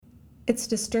It's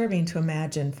disturbing to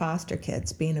imagine foster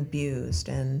kids being abused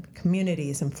and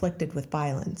communities inflicted with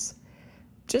violence.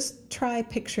 Just try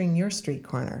picturing your street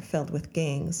corner filled with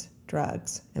gangs,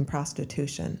 drugs, and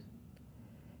prostitution.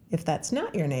 If that's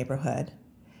not your neighborhood,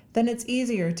 then it's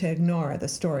easier to ignore the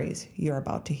stories you're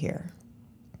about to hear.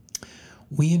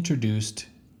 We introduced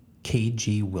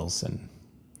K.G. Wilson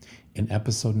in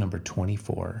episode number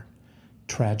 24,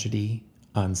 Tragedy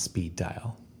on Speed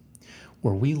Dial,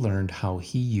 where we learned how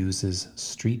he uses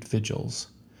street vigils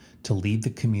to lead the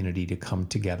community to come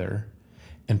together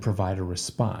and provide a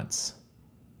response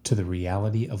to the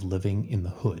reality of living in the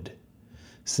hood,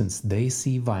 since they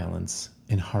see violence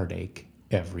and heartache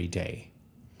every day.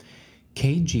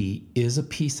 KG is a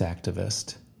peace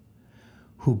activist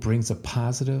who brings a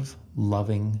positive,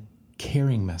 loving,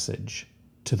 caring message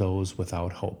to those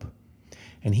without hope.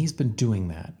 And he's been doing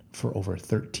that for over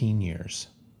 13 years.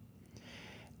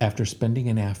 After spending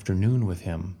an afternoon with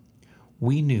him,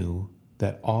 we knew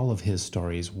that all of his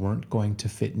stories weren't going to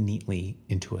fit neatly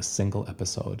into a single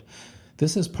episode.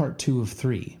 This is part 2 of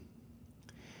 3.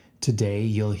 Today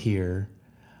you'll hear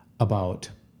about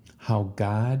how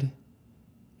God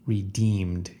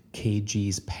redeemed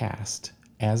KG's past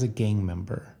as a gang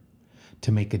member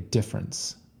to make a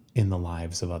difference in the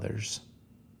lives of others.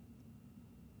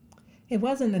 It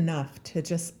wasn't enough to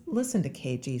just listen to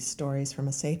KG's stories from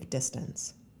a safe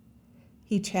distance.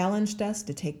 He challenged us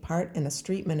to take part in a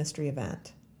street ministry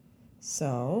event.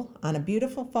 So, on a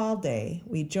beautiful fall day,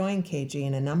 we joined KG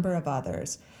and a number of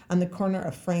others on the corner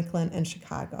of Franklin and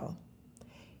Chicago.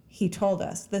 He told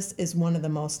us this is one of the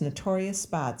most notorious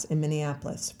spots in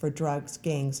Minneapolis for drugs,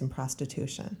 gangs, and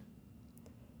prostitution.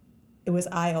 It was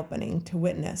eye-opening to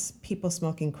witness people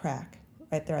smoking crack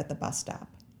right there at the bus stop.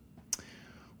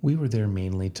 We were there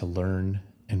mainly to learn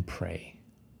and pray,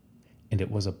 and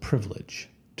it was a privilege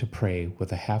to pray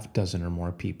with a half dozen or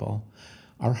more people.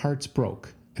 Our hearts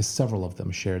broke as several of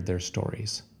them shared their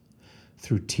stories.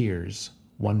 Through tears,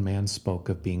 one man spoke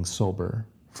of being sober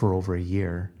for over a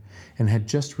year and had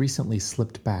just recently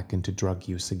slipped back into drug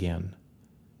use again.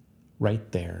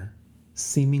 Right there,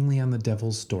 seemingly on the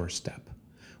devil's doorstep,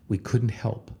 we couldn't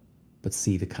help but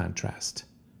see the contrast.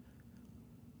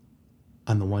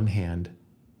 On the one hand,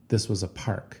 this was a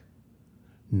park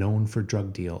known for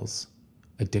drug deals,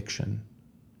 addiction,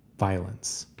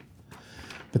 violence.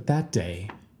 But that day,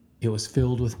 it was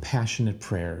filled with passionate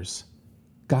prayers,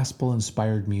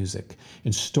 gospel-inspired music,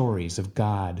 and stories of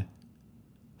God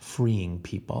freeing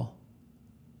people.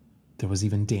 There was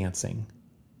even dancing.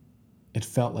 It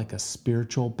felt like a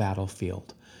spiritual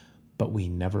battlefield, but we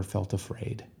never felt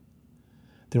afraid.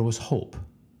 There was hope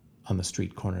on the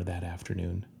street corner that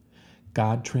afternoon.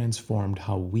 God transformed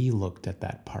how we looked at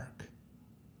that park.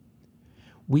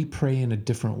 We pray in a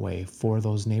different way for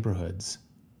those neighborhoods,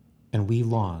 and we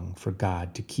long for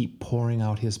God to keep pouring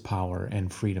out his power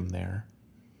and freedom there.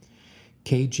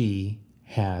 KG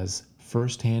has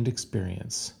firsthand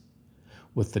experience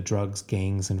with the drugs,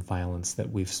 gangs, and violence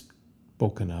that we've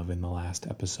spoken of in the last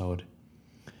episode.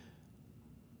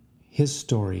 His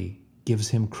story gives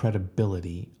him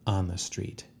credibility on the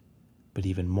street, but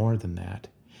even more than that,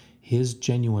 his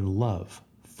genuine love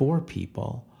for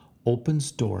people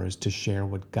opens doors to share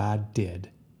what God did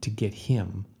to get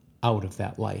him out of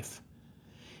that life.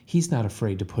 He's not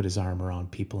afraid to put his arm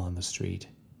around people on the street.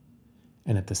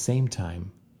 And at the same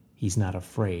time, he's not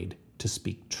afraid to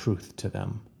speak truth to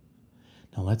them.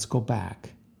 Now let's go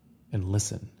back and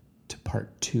listen to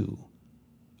part 2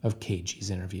 of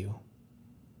KG's interview.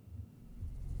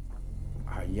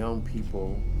 Our young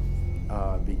people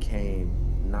became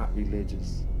not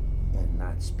religious and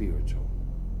not spiritual.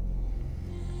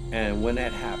 And when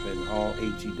that happened, all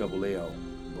HELL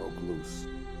broke loose.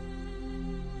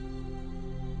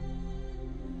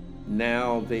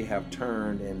 Now they have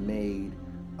turned and made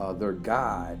their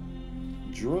God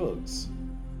drugs.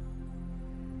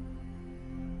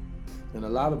 And a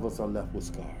lot of us are left with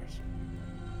scars.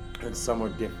 And some are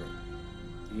different,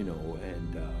 you know,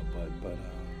 and but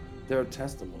they're a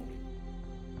testimony.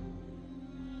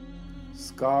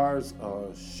 Scars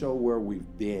show where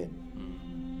we've been,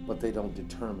 but they don't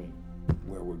determine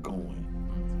where we're going.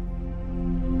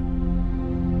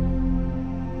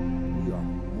 We are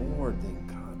more than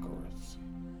conquerors.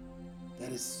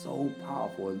 That is so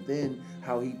powerful. And then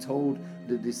how he told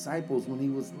the disciples when he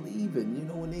was leaving, you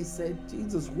know, when they said,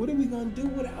 Jesus, what are we going to do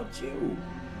without you?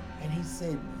 And he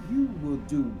said, you will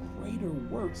do greater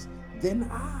works than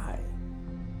I.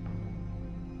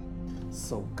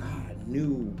 So God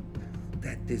knew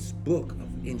that this book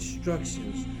of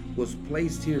instructions was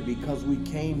placed here because we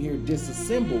came here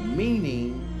disassembled,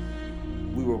 meaning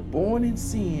we were born in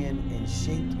sin and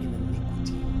shaped in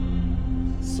iniquity.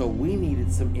 So we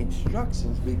needed some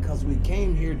instructions because we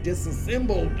came here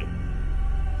disassembled.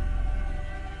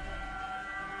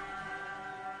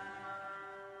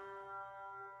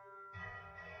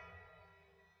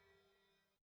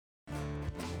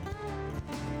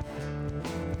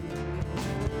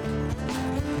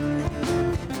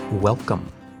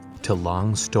 Welcome to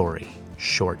Long Story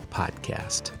Short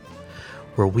Podcast,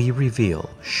 where we reveal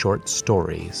short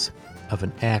stories of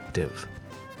an active,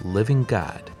 living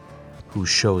God who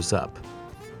shows up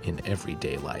in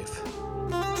everyday life.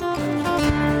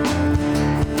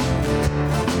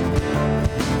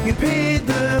 You paid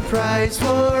the price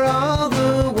for all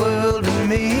the world and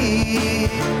me.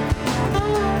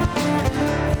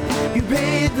 You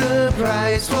paid the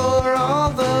price for all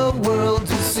the world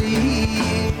to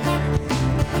see.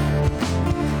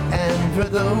 And for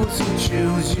those who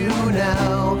choose you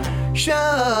now,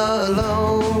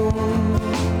 shalom,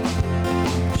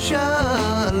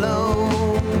 shalom,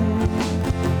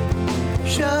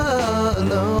 shalom.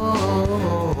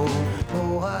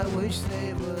 Oh, I wish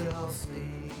they would all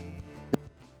see.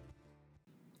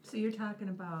 So you're talking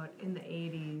about in the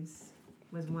 80s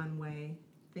was one way.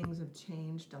 Things have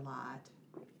changed a lot.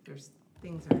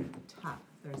 Things are tough.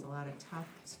 There's a lot of tough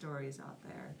stories out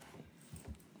there.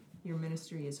 Your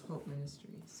ministry is Hope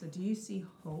Ministry. So do you see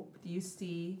hope? Do you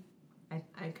see,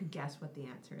 I could guess what the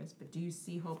answer is, but do you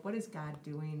see hope? What is God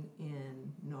doing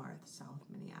in North, South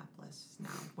Minneapolis now?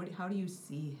 How do you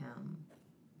see him?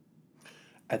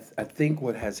 I think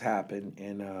what has happened,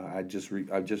 and I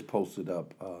just posted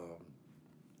up a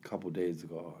couple days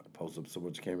ago. I posted up so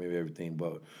much came of everything,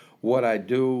 but what I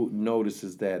do notice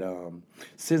is that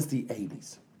since the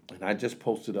 80s, and I just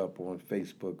posted up on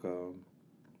Facebook a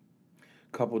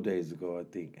couple days ago, I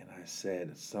think, and I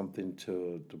said something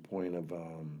to the point of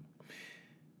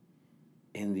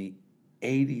in the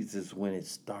 80s is when it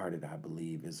started, I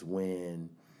believe, is when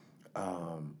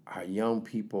our young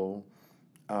people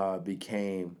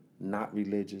became not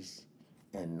religious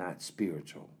and not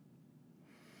spiritual.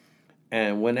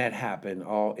 And when that happened,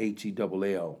 all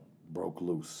HELL broke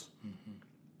loose. Mm-hmm.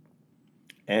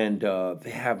 And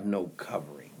they have no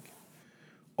covering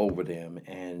over them.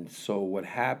 And so what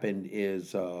happened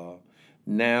is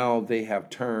now they have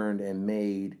turned and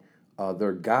made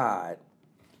their God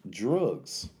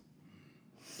drugs.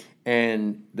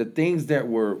 And the things that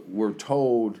were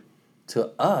told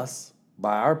to us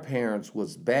by our parents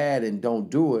was bad and don't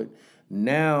do it.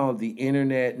 Now the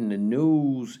internet and the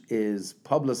news is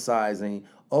publicizing,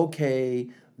 okay,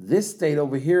 this state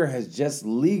over here has just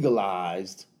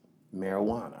legalized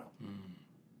marijuana.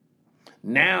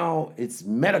 Now it's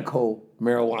medical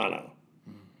marijuana.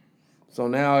 So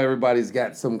now everybody's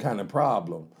got some kind of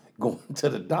problem going to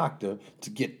the doctor to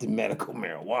get the medical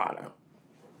marijuana.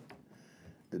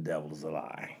 The devil's a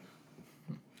lie.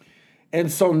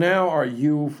 And so now our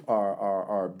youth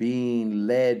are being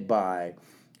led by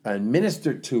and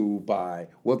ministered to by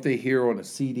what they hear on a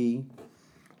CD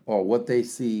or what they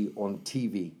see on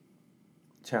TV.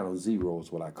 Channel 0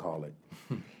 is what I call it.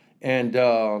 And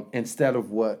instead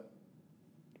of what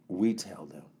we tell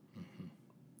them,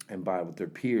 and by what their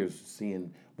peers,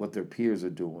 seeing what their peers are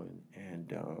doing.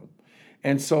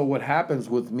 And so what happens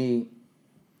with me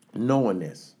knowing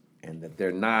this, and that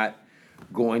they're not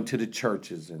going to the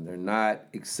churches and they're not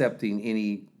accepting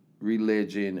any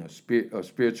religion or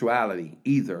spirituality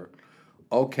either,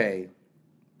 okay,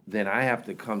 then I have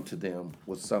to come to them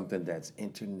with something that's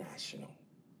international,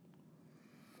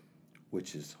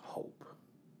 which is hope.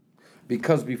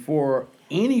 Because before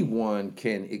anyone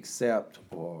can accept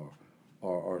or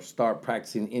start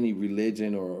practicing any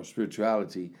religion or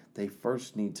spirituality, they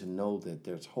first need to know that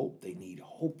there's hope. They need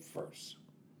hope first.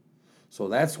 So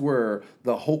that's where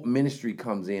the Hope Ministry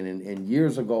comes in. And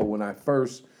years ago, when I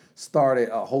first started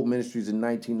Hope Ministries in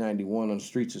 1991 on the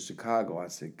streets of Chicago, I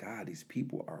said, God, these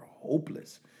people are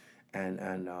hopeless.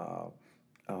 And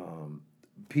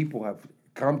people have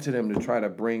come to them to try to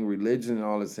bring religion and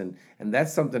all this. And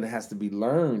that's something that has to be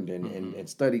learned and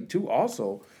studied too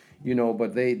also, you know,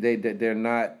 but they're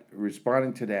not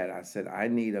responding to that. I said, I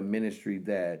need a ministry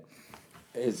that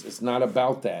it's not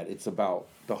about that. It's about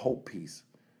the hope piece.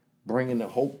 Bringing the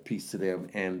hope piece to them,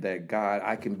 and that God,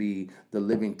 I can be the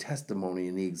living testimony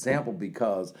and the example,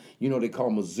 because, you know, they call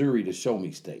Missouri the show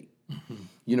me state.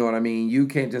 You know what I mean? You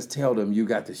can't just tell them, you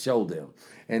got to show them.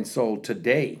 And so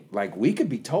today, like we could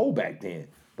be told back then,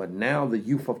 but now the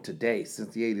youth of today,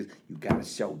 since the 80s, you got to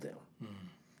show them.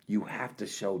 You have to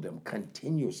show them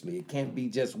continuously. It can't be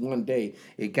just one day.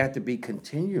 It got to be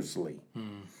continuously.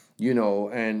 You know,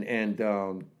 and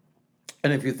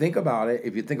if you think about it,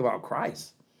 if you think about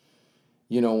Christ,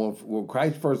 You know, when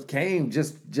Christ first came,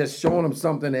 just showing them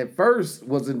something at first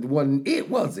wasn't it,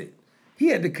 was it? He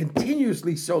had to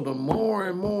continuously show them more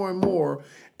and more and more.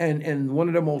 And one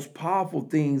of the most powerful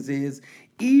things is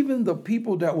even the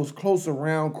people that was close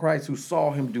around Christ who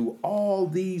saw him do all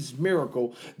these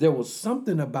miracles, there was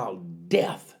something about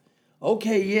death.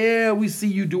 Okay, yeah, we see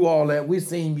you do all that. We're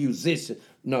seeing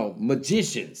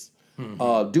magicians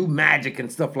do magic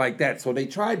and stuff like that. So they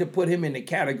tried to put him in the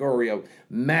category of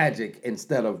magic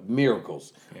instead of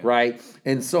miracles, right?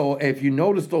 And so if you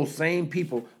notice those same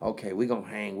people, okay, we're gonna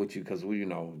hang with you because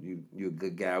you're a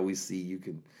good guy. We see you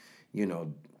can,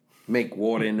 make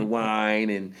water into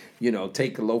wine and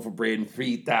take a loaf of bread and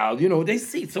feed thousands. They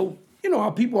see. So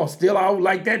our people are still out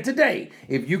like that today.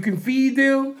 If you can feed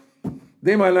them,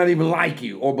 they might not even like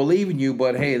you or believe in you,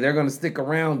 but hey, they're going to stick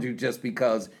around you just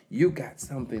because you got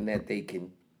something that they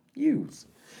can use.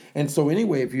 And so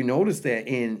anyway, if you notice that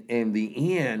in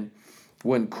the end,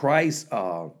 when Christ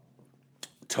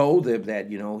told them that,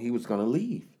 he was going to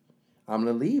leave. I'm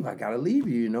going to leave. I got to leave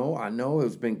you, I know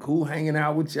it's been cool hanging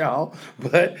out with y'all,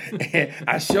 but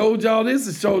I showed y'all this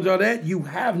and showed y'all that. You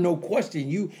have no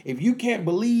question. If you can't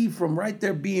believe from right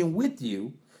there being with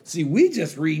you, see, we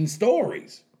just reading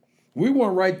stories. We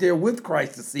weren't right there with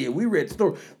Christ to see it. We read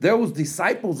stories. There was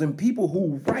disciples and people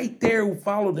who right there who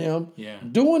followed him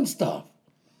doing stuff,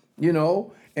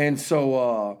 And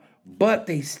so, but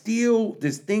they still,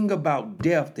 this thing about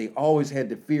death, they always had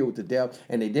to fear with the death,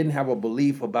 and they didn't have a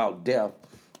belief about death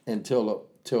until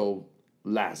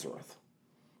Lazarus.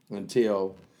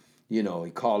 Until, he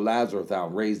called Lazarus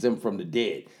out, raised him from the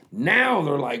dead. Now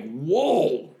they're like,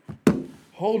 whoa,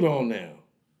 hold on now.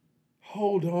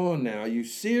 Hold on now, are you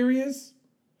serious?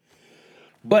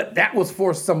 But that was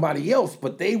for somebody else,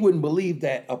 but they wouldn't believe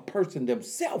that a person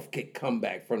themselves could come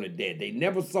back from the dead. They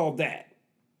never saw that.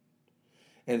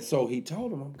 And so he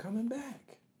told them, I'm coming back.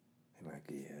 And like,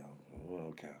 yeah, well,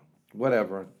 okay,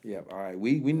 whatever. Yeah, all right,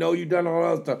 we know you've done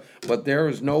all that stuff, but there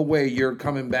is no way you're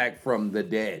coming back from the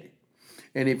dead.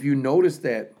 And if you notice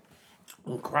that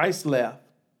when Christ left,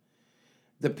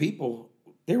 the people,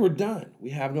 they were done. We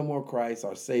have no more Christ.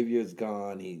 Our Savior is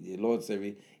gone. The Lord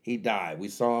Savior, he died. We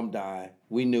saw him die.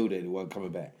 We knew that he wasn't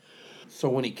coming back. So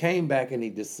when he came back and he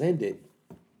descended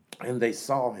and they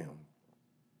saw him,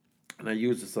 and I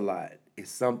use this a lot,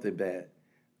 it's something that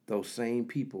those same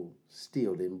people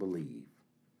still didn't believe.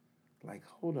 Like,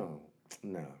 hold on.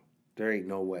 No, there ain't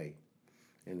no way.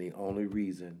 And the only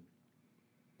reason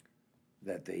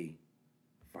that they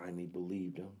finally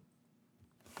believed him,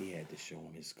 he had to show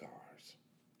him his scars.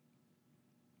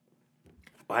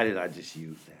 Why did I just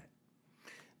use that?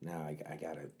 Now I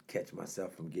got to catch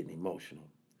myself from getting emotional.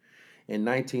 In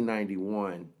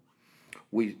 1991,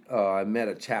 I met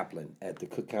a chaplain at the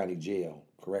Cook County Jail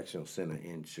Correctional Center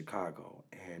in Chicago,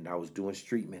 and I was doing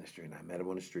street ministry, and I met him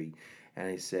on the street, and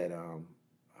he said,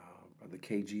 Brother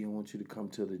KG, I want you to come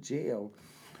to the jail.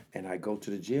 And I go to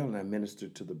the jail, and I minister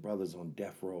to the brothers on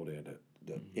death row there,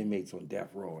 the inmates on death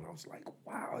row, and I was like,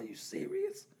 wow, are you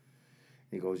serious?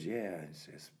 He goes, yeah. He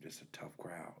says, it's a tough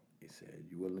crowd. He said,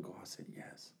 you willing to go? I said,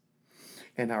 yes.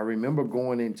 And I remember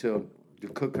going into the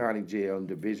Cook County Jail in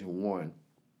Division 1,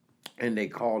 and they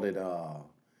called it, what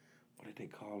did they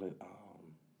call it?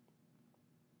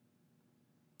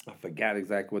 I forgot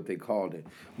exactly what they called it.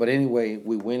 But anyway,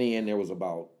 we went in, there was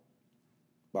about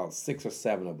 6 or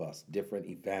 7 of us, different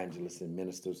evangelists and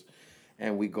ministers,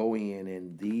 and we go in,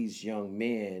 and these young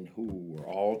men who were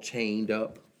all chained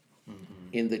up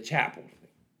in the chapel,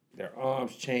 their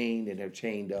arms chained and they're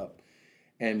chained up,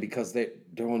 and because they're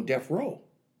on death row,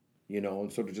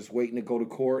 and so they're just waiting to go to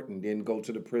court and then go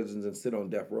to the prisons and sit on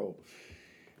death row.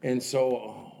 And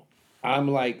so I'm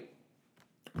like,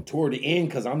 toward the end,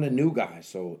 because I'm the new guy,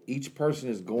 so each person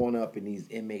is going up and these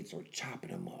inmates are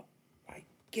chopping them up. Like,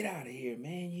 get out of here,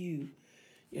 man, you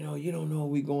don't know what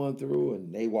we going through,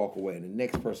 and they walk away, and the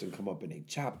next person come up and they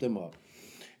chop them up.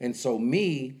 And so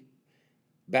me,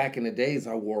 back in the days,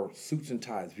 I wore suits and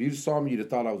ties. If you saw me, you'd have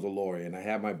thought I was a lawyer, and I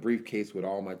had my briefcase with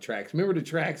all my tracts. Remember the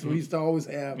tracts we used to always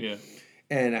have? Yeah.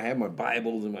 And I had my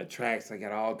Bibles and my tracts. I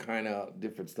got all kind of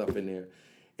different stuff in there.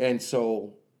 And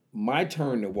so my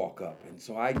turn to walk up, and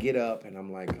so I get up, and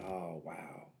I'm like, oh,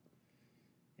 wow.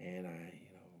 And I,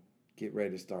 get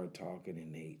ready to start talking,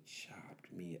 and they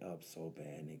chopped me up so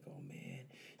bad. And they go, man,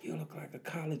 you look like a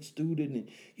college student, and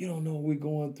you don't know what we're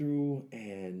going through.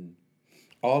 And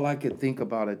all I could think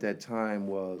about at that time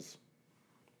was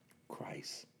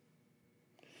Christ.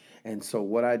 And so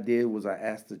what I did was I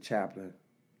asked the chaplain,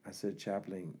 I said,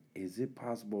 Chaplain, is it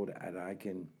possible that I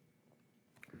can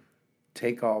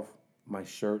take off my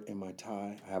shirt and my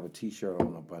tie? I have a T-shirt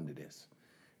on up under this.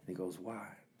 And he goes, why?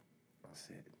 I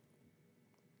said,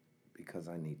 because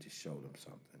I need to show them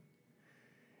something.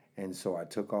 And so I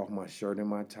took off my shirt and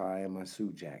my tie and my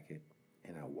suit jacket,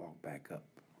 and I walked back up.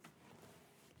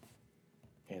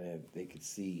 And if they could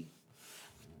see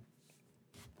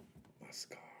my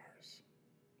scars.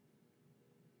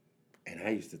 And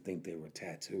I used to think they were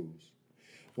tattoos.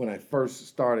 When I first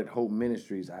started Hope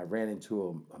Ministries, I ran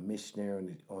into a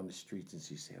missionary on the streets, and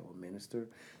she said, "Well, minister,"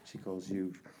 she goes,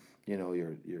 you're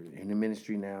in the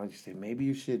ministry now." She said, "Maybe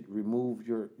you should remove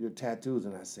your tattoos."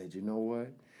 And I said, "You know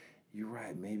what? You're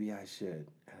right. Maybe I should."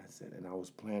 And I said, and I was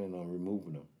planning on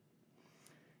removing them.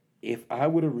 If I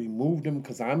would have removed them,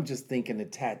 because I'm just thinking the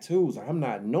tattoos, I'm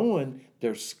not knowing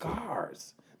they're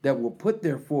scars that were put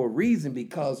there for a reason,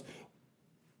 because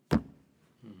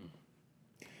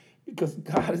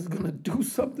God is going to do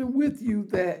something with you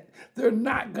that they're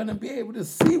not going to be able to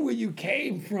see where you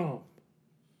came from.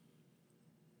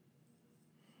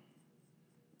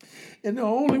 And the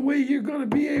only way you're going to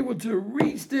be able to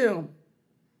reach them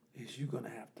is you're going to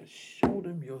have to show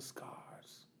them your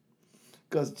scars.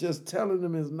 Because just telling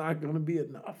them is not going to be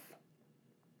enough.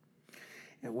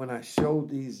 And when I showed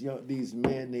these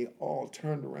men, they all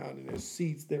turned around in their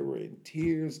seats. They were in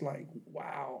tears like,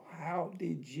 wow, how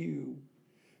did you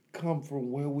come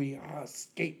from where we are,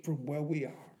 escape from where we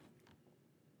are?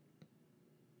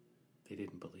 They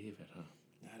didn't believe it, huh?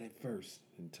 Not at first,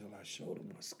 until I showed them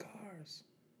my scars.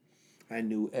 I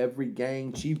knew every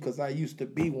gang chief because I used to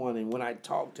be one, and when I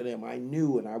talked to them, I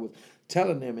knew, and I was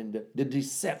telling them and the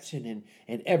deception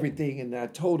and everything, and I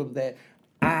told them that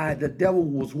the devil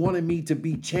was wanting me to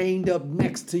be chained up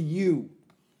next to you.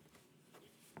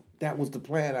 That was the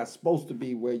plan. I was supposed to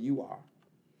be where you are.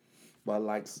 But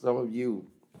like some of you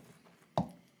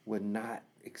would not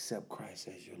accept Christ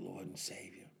as your Lord and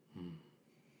Savior.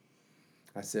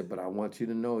 I said, but I want you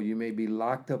to know you may be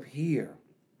locked up here,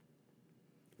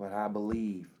 but I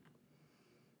believe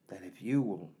that if you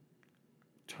will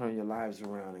turn your lives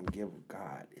around and give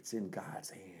God, it's in God's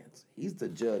hands. He's the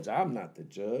judge. I'm not the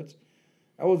judge.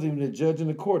 I wasn't even the judge in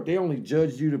the court. They only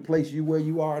judged you to place you where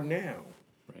you are now.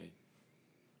 Right.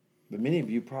 But many of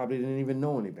you probably didn't even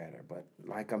know any better. But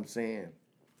like I'm saying,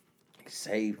 He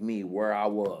saved me where I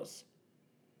was.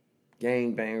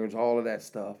 Gangbangers, all of that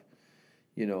stuff.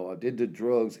 You know, I did the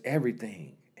drugs,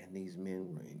 everything. And these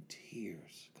men were in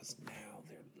tears because now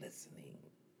they're listening.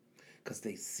 Because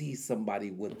they see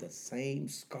somebody with the same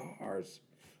scars,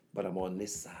 but I'm on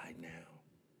this side now.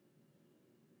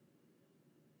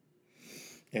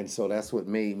 And so that's what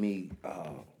made me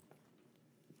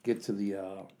get to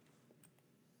the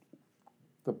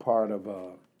part of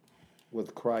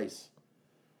with Christ.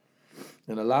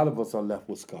 And a lot of us are left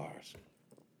with scars,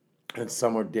 and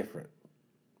some are different,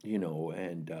 you know.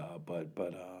 And but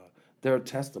they're a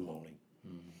testimony,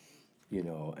 you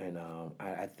know. And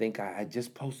I think I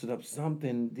just posted up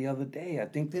something the other day. I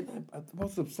think that I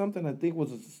posted up something. I think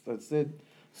that said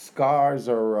scars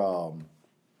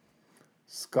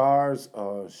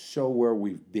show where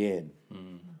we've been,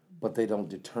 but they don't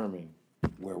determine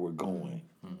where we're going.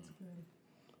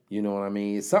 You know what I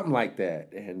mean? It's something like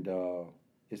that, and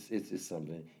it's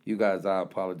something. You guys, I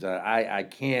apologize. I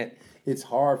can't. It's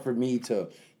hard for me to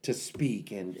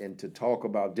speak and to talk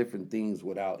about different things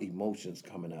without emotions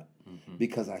coming up,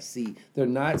 because I see they're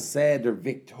not sad, they're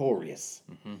victorious.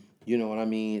 You know what I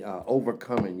mean?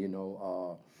 Overcoming. You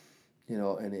know,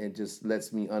 and it just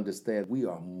lets me understand we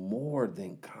are more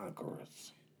than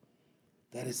conquerors.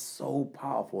 That is so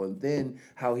powerful. And then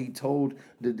how he told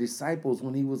the disciples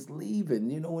when he was leaving,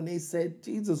 you know, when they said,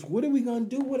 "Jesus, what are we going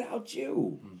to do without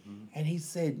you?" And he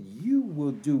said, "You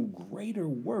will do greater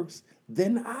works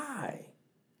than I."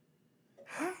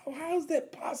 How is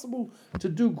that possible to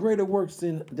do greater works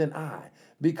than I?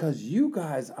 Because you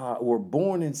guys were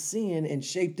born in sin and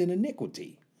shaped in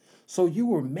iniquity. So you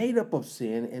were made up of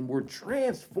sin and were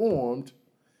transformed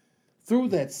through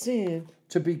that sin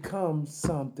to become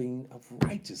something of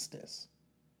righteousness.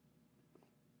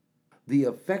 The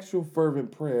effectual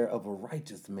fervent prayer of a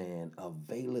righteous man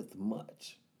availeth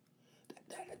much.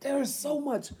 There is so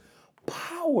much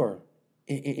power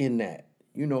in that.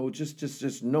 You know,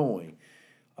 just knowing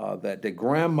that the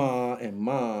grandma and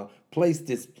mom placed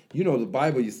this. You know, the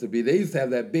Bible used to be. They used to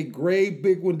have that big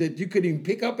one that you couldn't even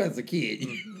pick up as a kid.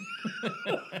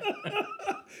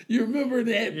 You remember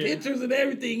that pictures and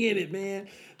everything in it, man.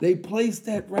 They placed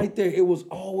that right there. It was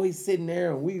always sitting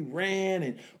there, and we ran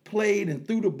and played and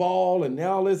threw the ball and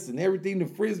all this and everything, the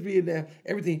frisbee and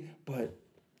everything, but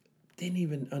didn't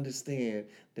even understand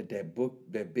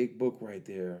that big book right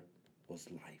there was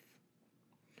life.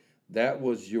 That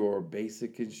was your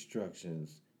basic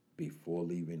instructions before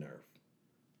leaving Earth.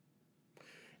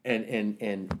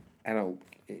 And I don't,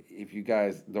 if you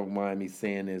guys don't mind me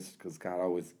saying this, because God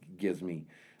always gives me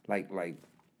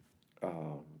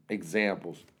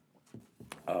examples.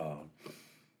 Uh,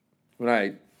 when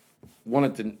I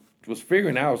wanted to, was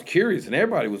figuring out, I was curious, and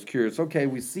everybody was curious. Okay,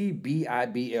 we see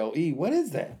Bible. What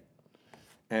is that?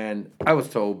 And I was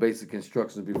told basic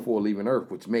instructions before leaving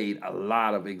Earth, which made a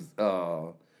lot of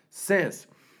sense.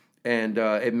 And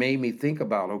it made me think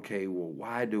about, okay, well,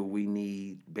 why do we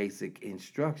need basic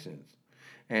instructions?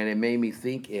 And it made me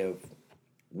think if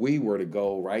we were to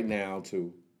go right now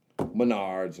to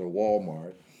Menards or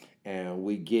Walmart and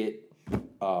we get,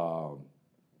 let's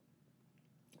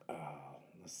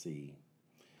see,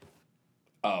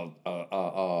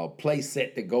 a play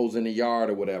set that goes in the yard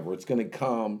or whatever. It's going to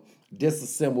come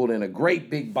disassembled in a great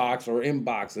big box or in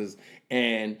boxes.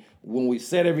 And when we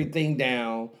set everything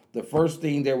down, the first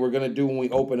thing that we're going to do when we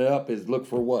open it up is look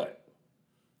for what?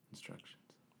 Instructions.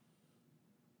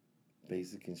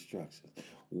 Basic instructions.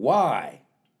 Why?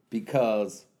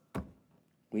 Because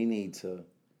we need to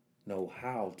know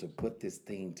how to put this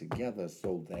thing together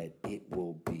so that it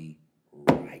will be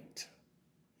right.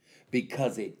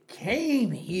 Because it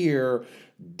came here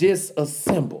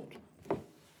disassembled.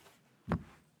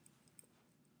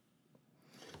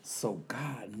 So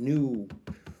God knew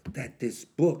that this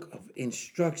book of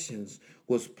instructions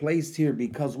was placed here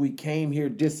because we came here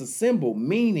disassembled,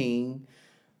 meaning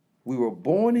we were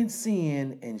born in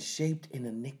sin and shaped in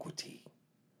iniquity.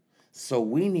 So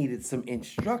we needed some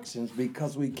instructions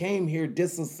because we came here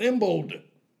disassembled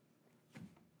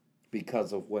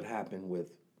because of what happened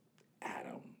with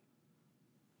Adam.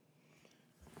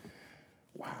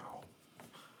 Wow.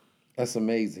 That's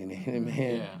amazing,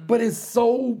 man. Yeah. But it's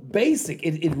so basic.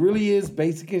 It really is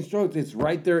basic instruction. It's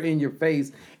right there in your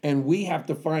face. And we have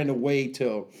to find a way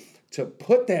to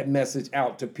put that message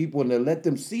out to people and to let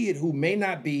them see it who may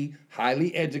not be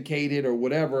highly educated or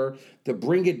whatever, to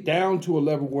bring it down to a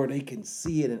level where they can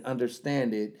see it and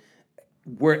understand it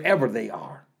wherever they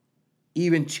are,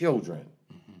 even children.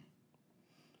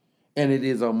 And it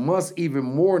is a must even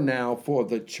more now for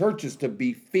the churches to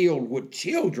be filled with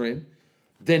children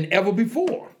than ever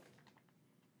before.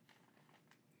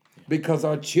 Because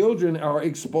our children are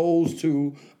exposed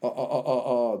to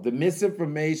the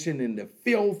misinformation and the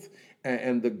filth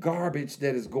and the garbage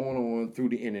that is going on through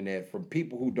the internet from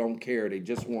people who don't care. They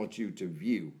just want you to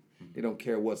view. They don't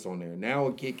care what's on there. Now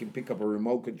a kid can pick up a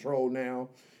remote control now.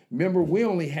 Remember, we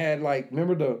only had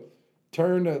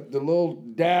turn the little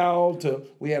dial to,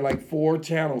 we had like 4 or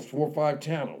 5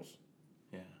 channels.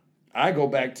 Yeah. I go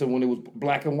back to when it was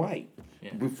black and white,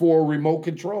 before remote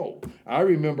control. I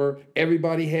remember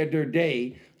everybody had their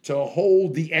day to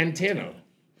hold the antenna.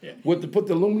 Yeah. With to put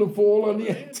the aluminum foil on the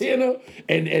antenna,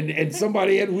 and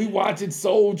somebody had, we watching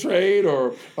Soul Trade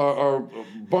or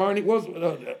Barney, what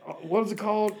was it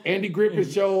called? Andy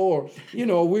Griffith Show, or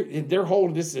they're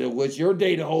holding this. It was your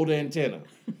day to hold the antenna.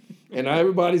 And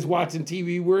everybody's watching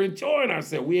TV. We're enjoying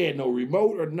ourselves. We had no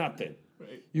remote or nothing.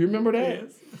 Right. You remember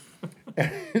that?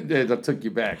 Yes. That took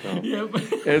you back, huh? Yep.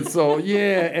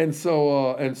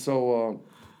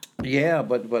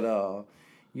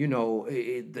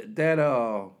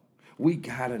 We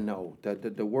gotta know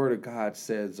that the Word of God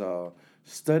says,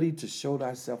 "Study to show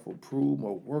thyself approved,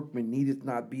 a workman needeth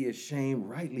not be ashamed,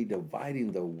 rightly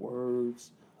dividing the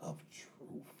words of truth."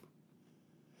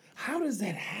 How does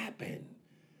that happen?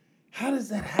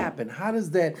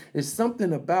 It's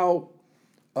something about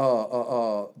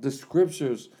the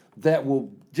scriptures that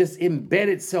will just embed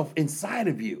itself inside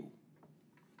of you.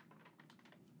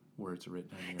 Words written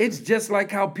on your It's just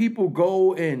like how people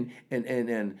go and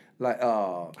like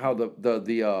how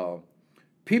the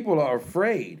people are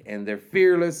afraid and they're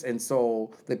fearless, and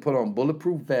so they put on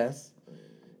bulletproof vests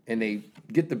and they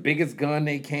get the biggest gun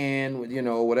they can with,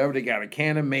 whatever. They got a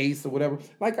can of mace or whatever.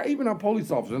 Like even our police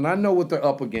officers, and I know what they're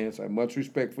up against. I have much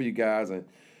respect for you guys, and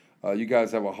you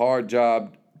guys have a hard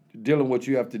job dealing with what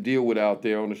you have to deal with out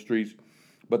there on the streets.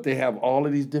 But they have all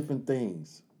of these different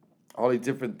things, and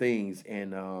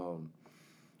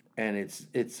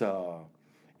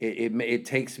it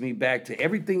takes me back to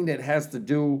everything that has to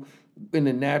do in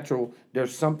the natural.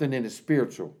 There's something in the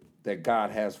spiritual that God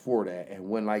has for that. And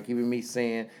when, like even me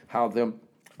saying how them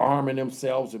arming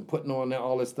themselves and putting on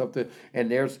all this stuff, and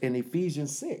there's in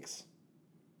Ephesians 6,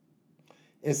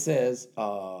 it says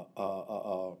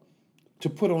to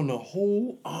put on the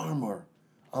whole armor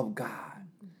of God.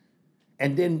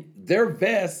 And then their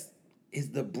vest is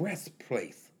the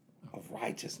breastplate of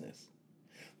righteousness,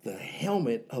 the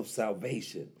helmet of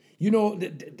salvation.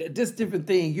 This different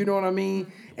thing, you know what I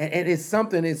mean? And it's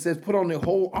something, it says put on the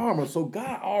whole armor. So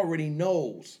God already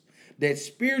knows, that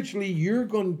spiritually you're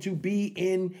going to be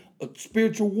in a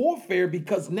spiritual warfare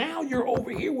because now you're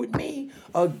over here with me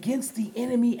against the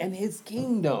enemy and his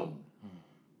kingdom,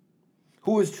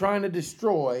 who is trying to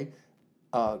destroy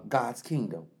God's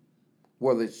kingdom,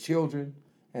 whether it's children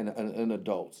and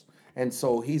adults. And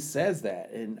so he says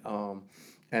that,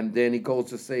 and then he goes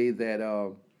to say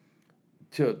that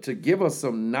to give us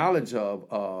some knowledge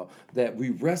of that we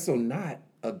wrestle not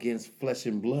against flesh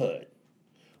and blood,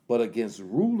 but against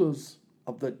rulers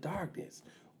of the darkness,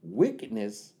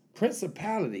 wickedness,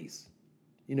 principalities,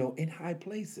 in high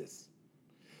places.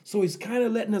 So he's kind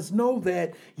of letting us know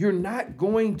that you're not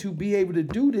going to be able to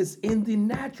do this in the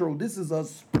natural. This is a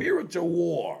spiritual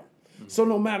war. So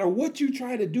no matter what you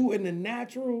try to do in the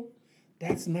natural,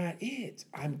 that's not it.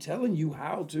 I'm telling you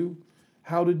how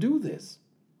to do this.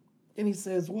 And he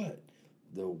says what?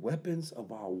 The weapons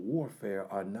of our warfare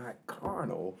are not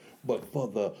carnal, but for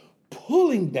the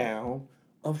pulling down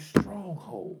of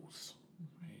strongholds.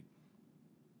 Right.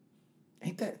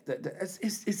 Ain't that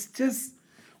it's just,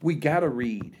 we gotta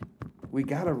read. We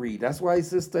gotta read. That's why he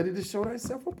says study to show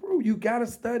thyself approved. You gotta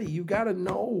study. You gotta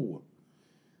know.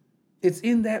 It's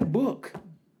in that book.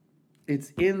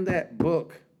 It's in that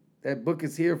book. That book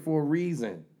is here for a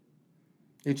reason.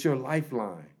 It's your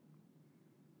lifeline.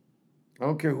 I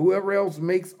don't care whoever else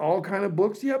makes all kind of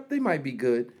books. Yep, they might be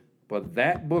good. But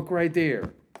that book right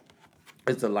there,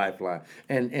 it's a lifeline.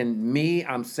 And me,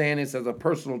 I'm saying this as a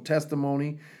personal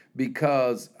testimony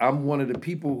because I'm one of the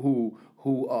people who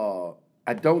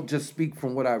I don't just speak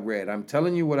from what I read. I'm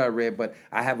telling you what I read, but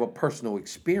I have a personal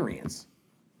experience.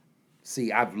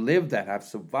 See, I've lived that. I've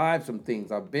survived some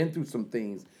things. I've been through some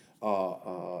things.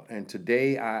 And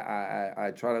today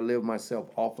I try to live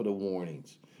myself off of the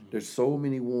warnings. There's so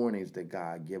many warnings that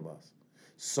God give us.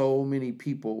 So many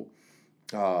people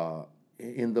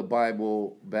in the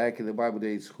Bible, back in the Bible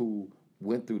days, who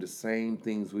went through the same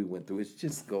things we went through. It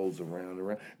just goes around and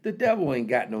around. The devil ain't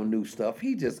got no new stuff.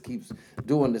 He just keeps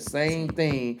doing the same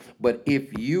thing. But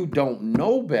if you don't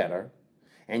know better,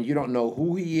 and you don't know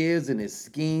who he is and his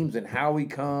schemes and how he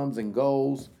comes and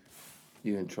goes,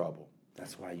 you're in trouble.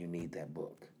 That's why you need that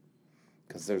book.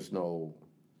 Because there's no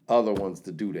other ones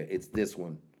to do that. It's this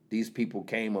one. These people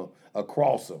came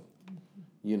across him.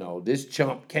 This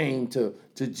chump came to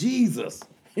Jesus.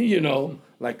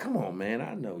 Like, come on, man.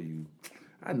 I know you.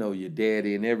 I know your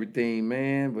daddy and everything,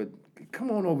 man. But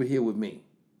come on over here with me.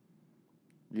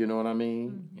 You know what I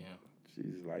mean? Yeah.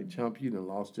 She's like, chump, you done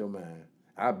lost your mind.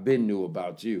 I've been knew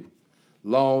about you.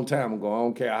 Long time ago. I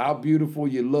don't care how beautiful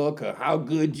you look or how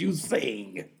good you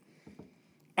sing.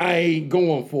 I ain't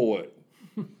going for it.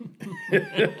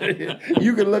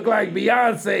 You can look like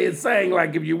Beyonce and sing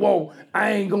like if you want.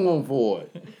 I ain't going for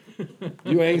it.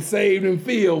 You ain't saved and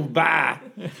filled. Bye.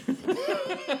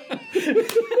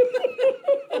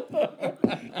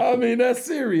 I mean, that's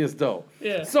serious though.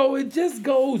 Yeah. So it just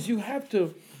goes, you have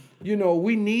to,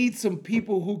 we need some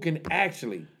people who can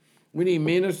actually, we need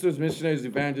ministers, missionaries,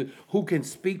 evangelists who can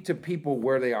speak to people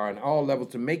where they are on all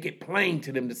levels to make it plain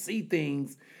to them to see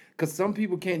things. Because some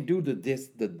people can't do the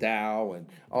thou and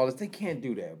all this. They can't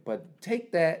do that. But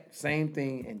take that same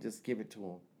thing and just give it to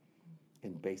them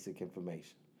in basic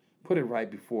information. Put it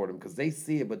right before them because they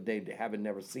see it, but they haven't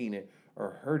never seen it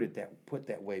or heard it put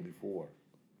that way before.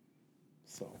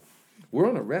 So we're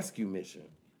on a rescue mission.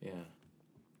 Yeah.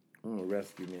 We're on a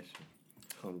rescue mission.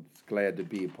 I'm glad to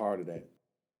be a part of that.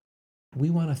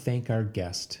 We want to thank our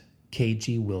guest,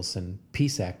 KG Wilson,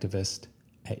 peace activist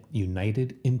at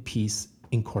United in Peace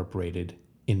Incorporated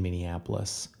in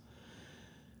Minneapolis.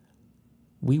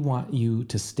 We want you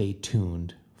to stay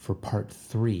tuned for part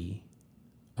 3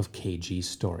 of KG's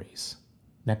stories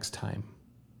next time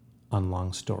on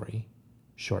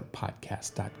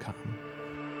LongStoryShortPodcast.com.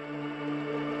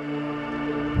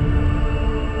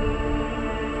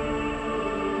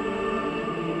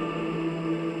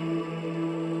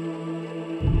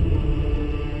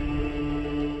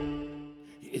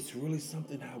 It's really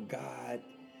something how God,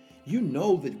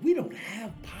 that we don't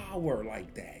have power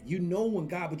like that. When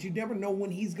God, but you never know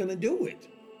when he's going to do it.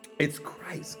 It's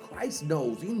Christ. Christ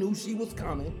knows. He knew she was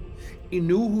coming. He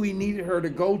knew who he needed her to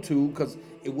go to because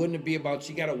it wouldn't be about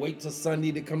she got to wait till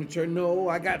Sunday to come to church. No,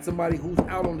 I got somebody who's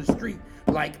out on the street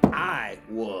like I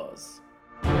was.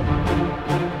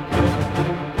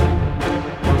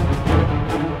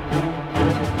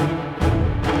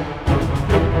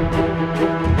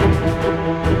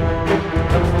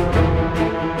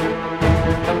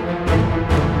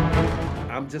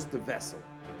 I'm just the vessel.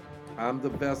 I'm the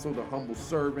vessel, the humble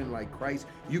servant like Christ.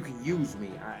 You can use me.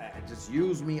 I just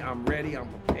use me. I'm ready. I'm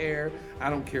prepared.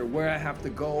 I don't care where I have to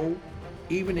go,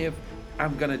 even if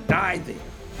I'm going to die there.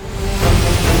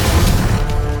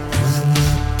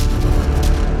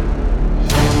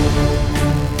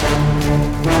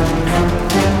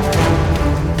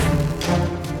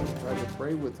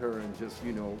 with her and just,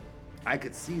 I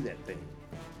could see that thing.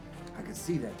 I could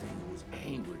see that thing. It was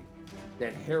angry.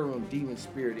 That heroin demon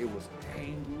spirit, it was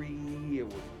angry. It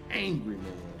was angry,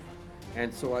 man.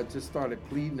 And so I just started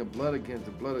pleading the blood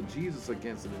of Jesus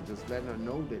against it, and just letting her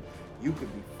know that you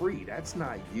could be free. That's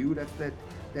not you. That's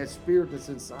that spirit that's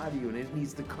inside of you, and it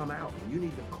needs to come out. And you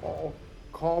need to call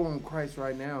on Christ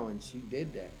right now. And she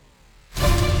did that.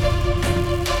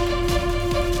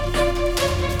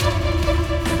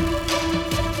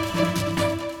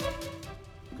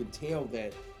 You could tell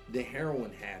that the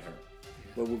heroin had her.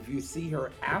 But if you see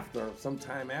her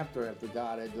sometime after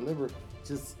God had delivered,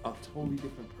 just a totally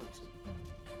different person.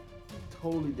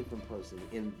 Totally different person.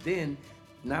 And then,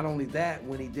 not only that,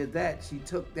 when he did that, she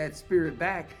took that spirit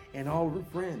back, and all her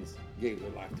friends gave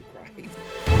their life to Christ.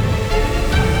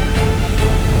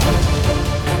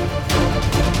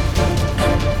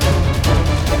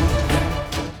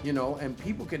 And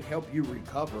people can help you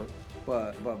recover,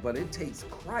 but it takes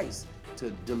Christ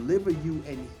to deliver you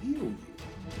and heal you.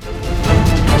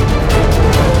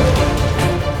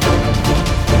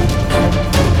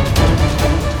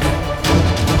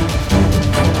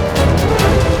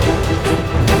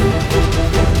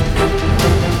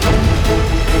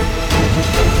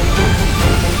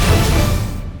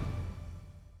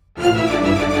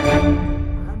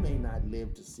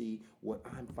 To see what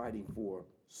I'm fighting for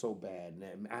so bad,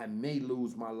 and I may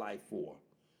lose my life for.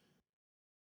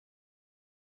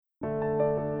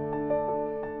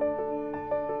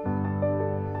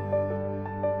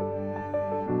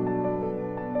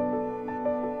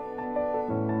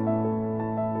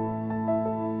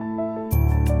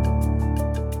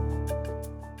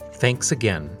 Thanks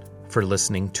again for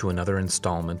listening to another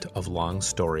installment of Long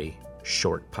Story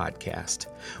Short Podcast.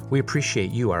 We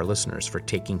appreciate you, our listeners, for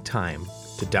taking time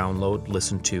to download,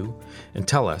 listen to, and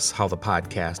tell us how the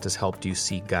podcast has helped you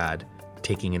see God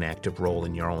taking an active role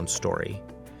in your own story.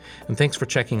 And thanks for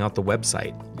checking out the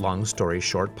website,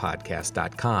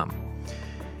 longstoryshortpodcast.com.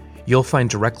 You'll find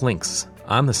direct links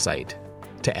on the site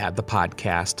to add the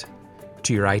podcast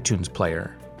to your iTunes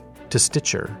player, to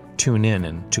Stitcher, TuneIn,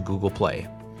 and to Google Play.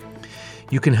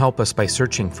 You can help us by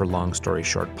searching for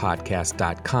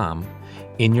longstoryshortpodcast.com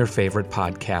in your favorite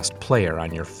podcast player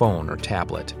on your phone or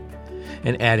tablet,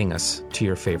 and adding us to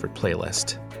your favorite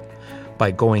playlist.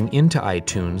 By going into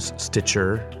iTunes,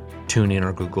 Stitcher, TuneIn,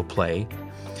 or Google Play,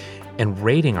 and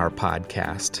rating our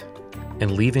podcast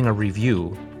and leaving a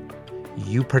review,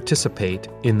 you participate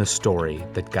in the story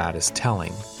that God is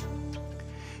telling.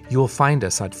 You will find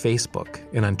us on Facebook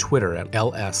and on Twitter at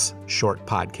LS Short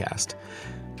Podcast.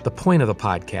 The point of the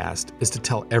podcast is to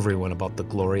tell everyone about the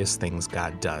glorious things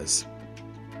God does.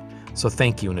 So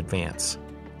thank you in advance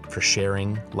for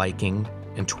sharing, liking,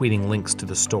 and tweeting links to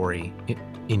the story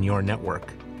in your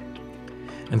network.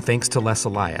 And thanks to Les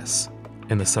Elias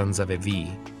and the Sons of Evi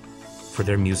for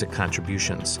their music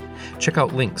contributions. Check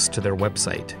out links to their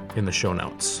website in the show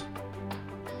notes.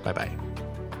 Bye-bye.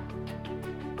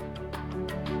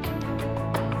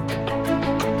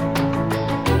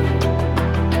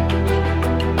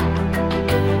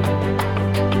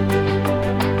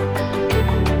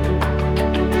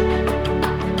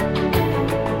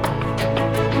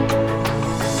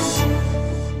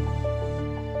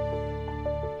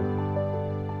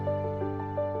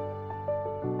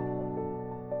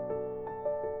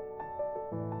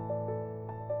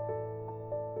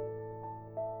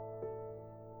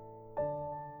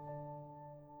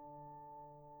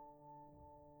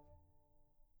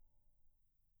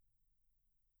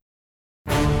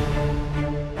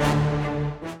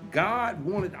 God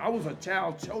wanted, I was a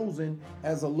child chosen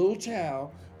as a little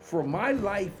child for my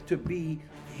life to be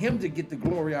him to get the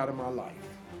glory out of my life.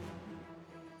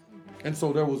 And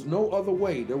so there was no other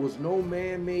way. There was no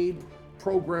man-made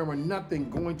program or nothing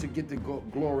going to get the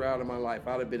glory out of my life.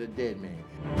 I'd have been a dead man.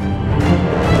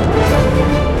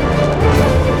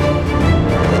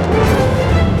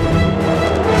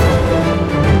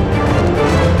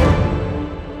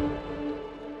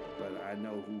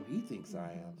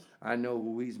 I am. I know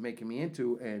who he's making me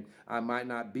into, and I might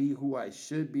not be who I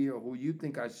should be or who you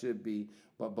think I should be,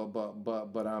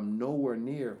 but I'm nowhere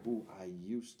near who I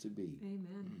used to be. Amen.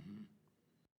 Mm-hmm.